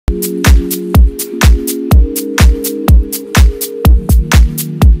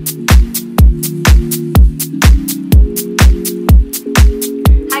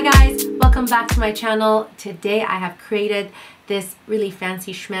back to my channel. Today I have created this really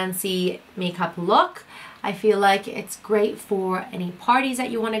fancy schmancy makeup look. I feel like it's great for any parties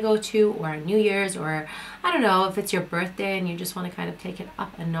that you want to go to, or New Year's, or I don't know, if it's your birthday and you just want to kind of take it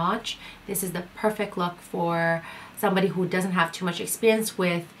up a notch. This is the perfect look for somebody who doesn't have too much experience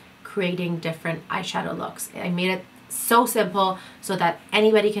with creating different eyeshadow looks. I made it so simple so that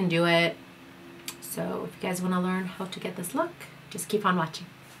anybody can do it. So if you guys want to learn how to get this look, just keep on watching.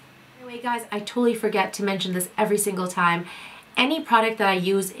 Anyway guys, I totally forget to mention this every single time. Any product that I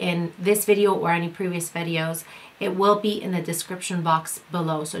use in this video or any previous videos, it will be in the description box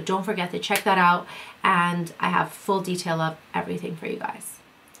below. So don't forget to check that out, and I have full detail of everything for you guys.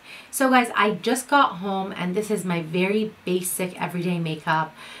 So guys, I just got home and this is my very basic everyday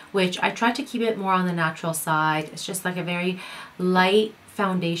makeup, which I try to keep it more on the natural side. It's just like a very light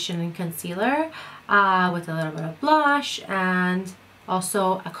foundation and concealer with a little bit of blush and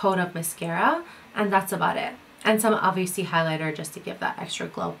also a coat of mascara, and that's about it. And some obviously highlighter just to give that extra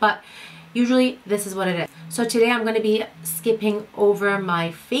glow, but usually this is what it is. So today I'm going to be skipping over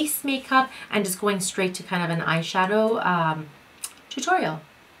my face makeup and just going straight to kind of an eyeshadow tutorial.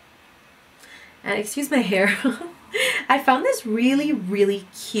 And excuse my hair. I found this really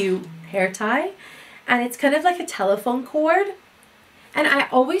cute hair tie, and it's kind of like a telephone cord, and I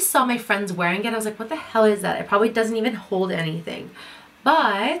always saw my friends wearing it. I was like, what the hell is that? It probably doesn't even hold anything.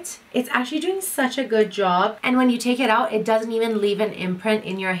 But it's actually doing such a good job, and when you take it out, it doesn't even leave an imprint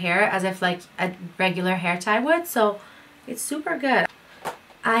in your hair as if like a regular hair tie would, so it's super good.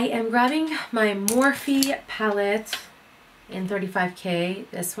 I am grabbing my Morphe palette in 35K,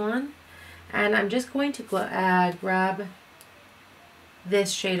 this one, and I'm just going to grab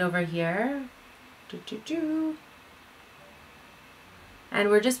this shade over here. And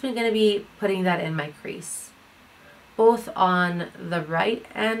we're just going to be putting that in my crease, both on the right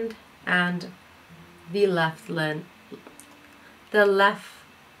end and the left lid. The left,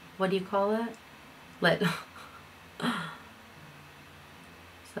 what do you call it? Lid.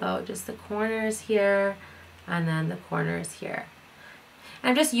 So just the corners here and then the corners here.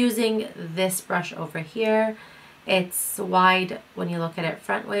 I'm just using this brush over here. It's wide when you look at it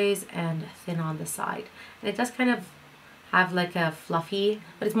front ways and thin on the side. And it does kind of have like a fluffy,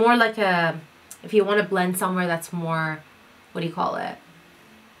 but it's more like a, if you want to blend somewhere that's more, what do you call it?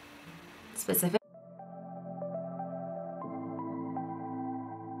 Specific.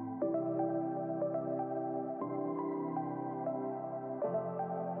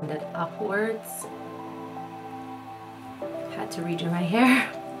 And it upwards. Had to redo my hair.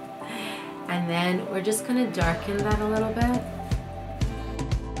 And then we're just going to darken that a little bit.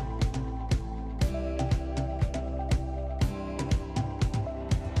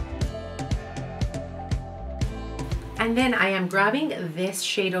 And then I am grabbing this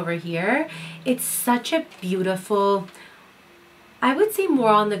shade over here. It's such a beautiful, I would say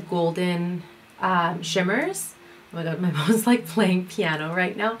more on the golden shimmers. Oh my god, my mom's like playing piano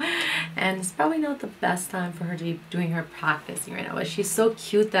right now, and it's probably not the best time for her to be doing her practicing right now, but she's so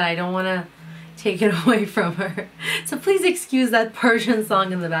cute that I don't want to take it away from her. So please excuse that Persian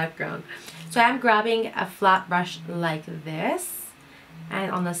song in the background. So I'm grabbing a flat brush like this, and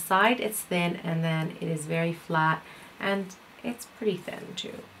on the side it's thin, and then it is very flat, and it's pretty thin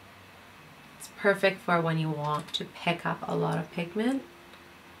too. It's perfect for when you want to pick up a lot of pigment.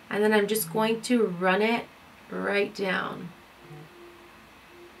 And then I'm just going to run it right down.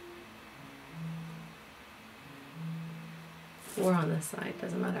 Or on this side,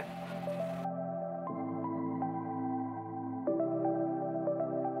 doesn't matter.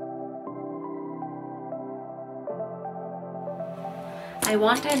 I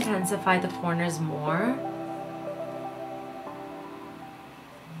want to intensify the corners more.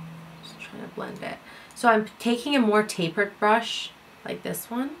 Just trying to blend it. So I'm taking a more tapered brush like this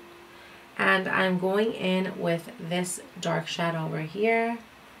one, and I'm going in with this dark shadow over here,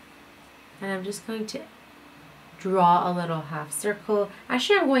 and I'm just going to draw a little half circle.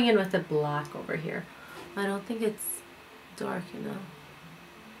 Actually, I'm going in with the black over here. I don't think it's dark enough.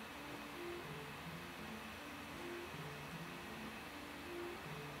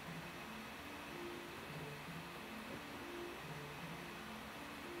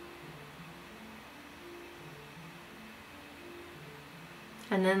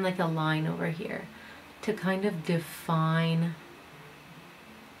 And then like a line over here to kind of define,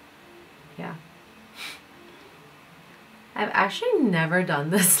 yeah. I've actually never done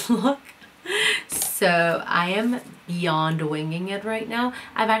this look, so I am beyond winging it right now.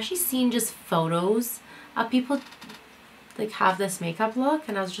 I've actually seen just photos of people like have this makeup look,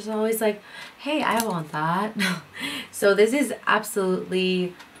 and I was just always like, hey, I want that. So this is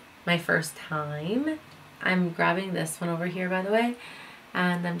absolutely my first time. I'm grabbing this one over here, by the way,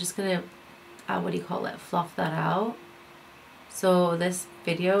 and I'm just gonna, what do you call it, fluff that out. So this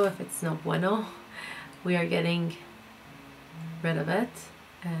video, if it's no bueno, we are getting rid of it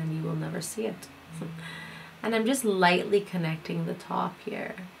and you will never see it. And I'm just lightly connecting the top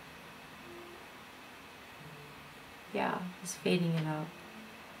here. Yeah, just fading it out.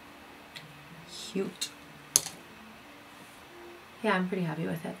 Cute. Yeah, I'm pretty happy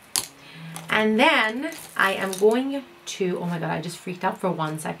with it. And then I am going to, oh my god, I just freaked out for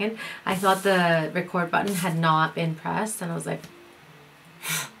 1 second. I thought the record button had not been pressed, and I was like,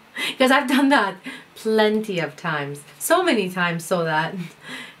 because I've done that plenty of times. So many times so that,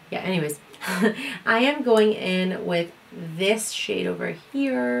 yeah, anyways. I am going in with this shade over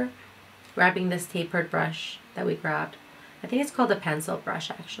here, grabbing this tapered brush that we grabbed. I think it's called a pencil brush,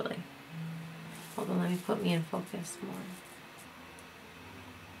 actually. Hold on, let me put me in focus more.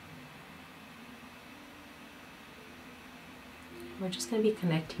 We're just going to be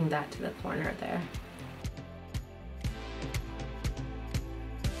connecting that to the corner there.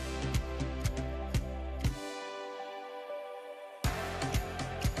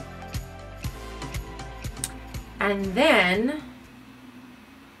 And then,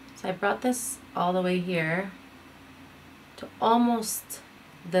 so I brought this all the way here to almost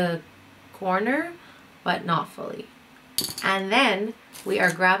the corner, but not fully. And then we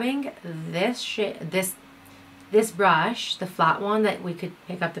are grabbing this shade, this brush, the flat one that we could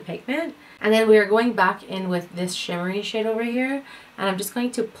pick up the pigment, and then we are going back in with this shimmery shade over here, and I'm just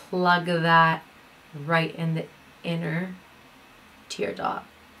going to plug that right in the inner tear dot.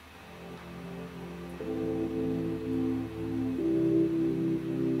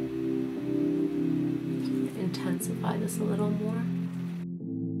 Intensify this a little more.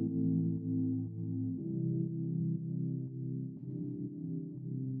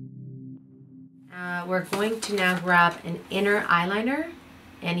 We're going to now grab an inner eyeliner,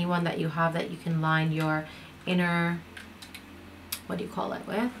 any one that you have that you can line your inner, what do you call it,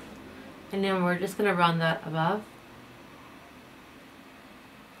 with, and then we're just going to run that above.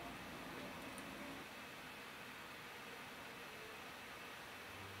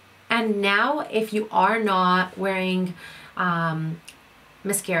 And now if you are not wearing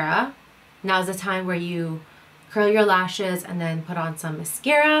mascara, now's the time where you curl your lashes and then put on some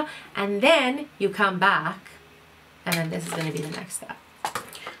mascara, and then you come back, and then this is going to be the next step.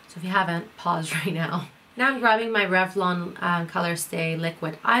 So if you haven't, pause right now. Now I'm grabbing my Revlon Color Stay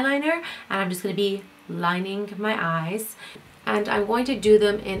Liquid Eyeliner, and I'm just going to be lining my eyes, and I'm going to do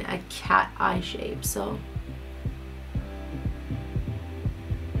them in a cat eye shape. So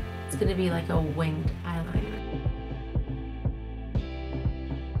it's going to be like a winged eyeliner.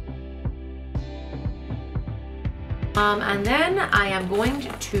 And then I am going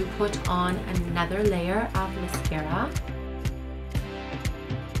to put on another layer of mascara.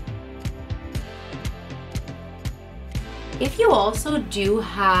 If you also do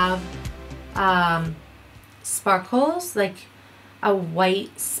have sparkles, like a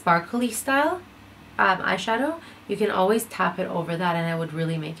white sparkly style eyeshadow, you can always tap it over that, and it would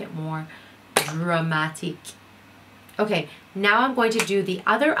really make it more dramatic. Okay, now I'm going to do the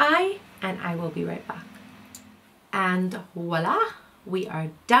other eye, and I will be right back. And voila, we are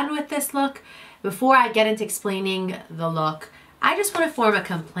done with this look. Before I get into explaining the look, I just want to form a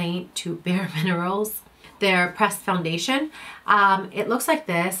complaint to Bare Minerals, their pressed foundation. It looks like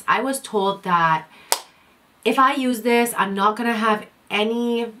this. I was told that if I use this, I'm not going to have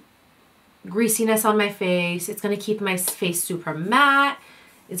any greasiness on my face. It's going to keep my face super matte.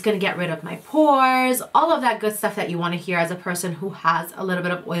 It's going to get rid of my pores, all of that good stuff that you want to hear as a person who has a little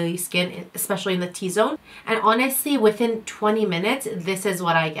bit of oily skin, especially in the T-zone. And honestly, within 20 minutes, this is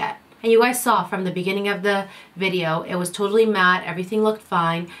what I get. And you guys saw from the beginning of the video, it was totally matte, everything looked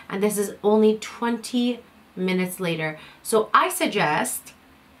fine, and this is only 20 minutes later. So I suggest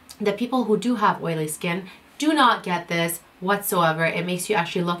that people who do have oily skin do not get this whatsoever. It makes you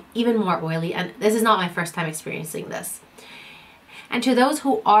actually look even more oily, and this is not my first time experiencing this. And to those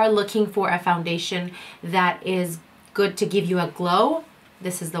who are looking for a foundation that is good to give you a glow,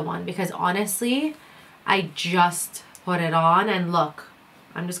 this is the one. Because honestly, I just put it on, and look,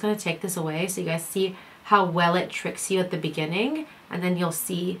 I'm just going to take this away so you guys see how well it tricks you at the beginning, and then you'll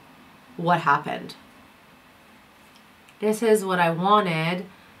see what happened. This is what I wanted,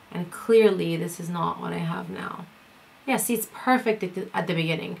 and clearly this is not what I have now. Yeah, see, it's perfect at the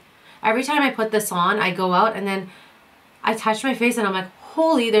beginning. Every time I put this on, I go out and then I touch my face and I'm like,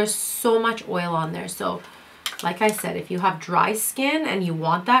 holy, there's so much oil on there. So like I said, if you have dry skin and you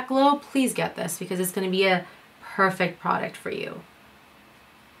want that glow, please get this, because it's going to be a perfect product for you.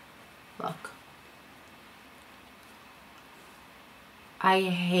 Look. I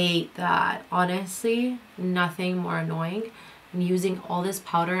hate that. Honestly, nothing more annoying than using all this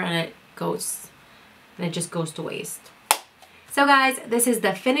powder and it just goes to waste. So guys, this is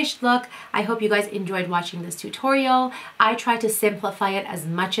the finished look. I hope you guys enjoyed watching this tutorial. I try to simplify it as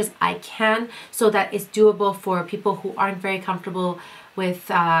much as I can so that it's doable for people who aren't very comfortable with,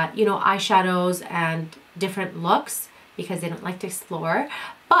 you know, eyeshadows and different looks because they don't like to explore.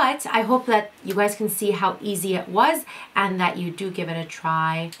 But I hope that you guys can see how easy it was and that you do give it a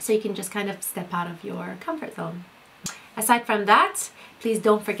try so you can just kind of step out of your comfort zone. Aside from that, please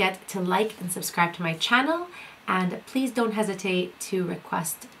don't forget to like and subscribe to my channel. And please don't hesitate to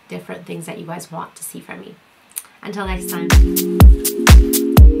request different things that you guys want to see from me. Until next time.